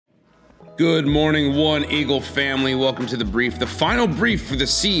Good morning, One Eagle family. Welcome to the brief, the final brief for the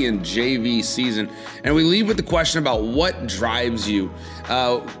C and JV season. And we leave with the question about what drives you.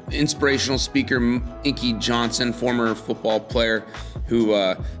 Inspirational speaker Inky Johnson, former football player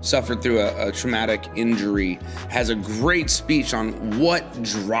who suffered through a traumatic injury, has a great speech on what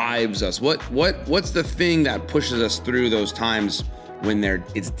drives us. What's the thing that pushes us through those times when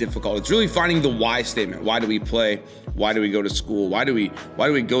it's difficult? It's really finding the why statement. Why do we play? Why do we go to school? Why do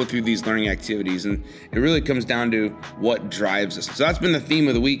we go through these learning activities? And it really comes down to what drives us. So that's been the theme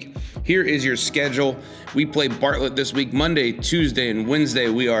of the week. Here is your schedule. We play Bartlett this week. Monday, Tuesday, and Wednesday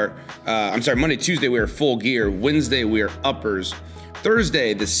Monday, Tuesday we are full gear. Wednesday we are uppers.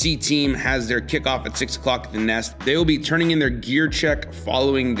 Thursday, the C team has their kickoff at 6 o'clock at the Nest. They will be turning in their gear check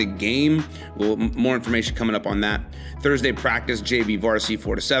following the game. More information coming up on that. Thursday practice, JV varsity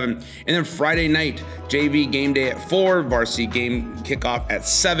 4 to 7. And then Friday night, JV game day at 4, varsity game kickoff at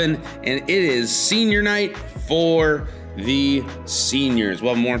 7. And it is senior night for the seniors.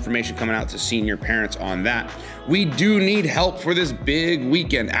 We'll have more information coming out to senior parents on that. We do need help for this big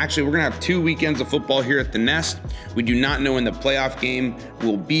weekend. Actually, we're gonna have 2 weekends of football here at the Nest. We do not know when the playoff game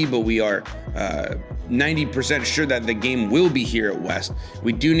will be, but we are 90% sure that the game will be here at West.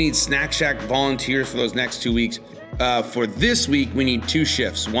 We do need Snack Shack volunteers for those next 2 weeks. For this week, we need 2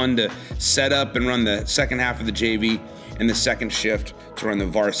 shifts. One to set up and run the second half of the JV, and the second shift to run the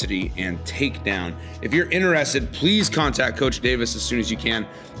varsity and takedown. If you're interested, please contact Coach Davis as soon as you can.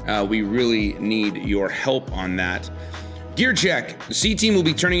 We really need your help on that. Gear check. The C team will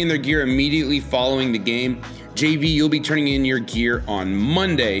be turning in their gear immediately following the game. JV, you'll be turning in your gear on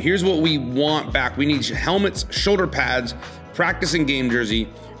Monday. Here's what we want back. We need helmets, shoulder pads, practice and game jersey,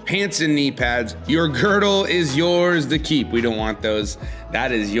 pants and knee pads. Your girdle is yours to keep. We don't want those.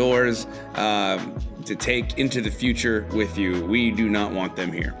 That is yours to take into the future with you. We do not want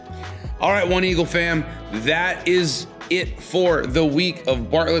them here. All right, One Eagle fam, that is it for the week of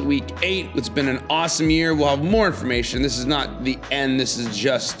Bartlett, week 8. It's been an awesome year. We'll have more information. This is not the end. This is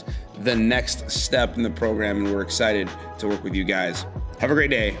just the next step in the program, and we're excited to work with you guys. Have a great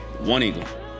day. One Eagle.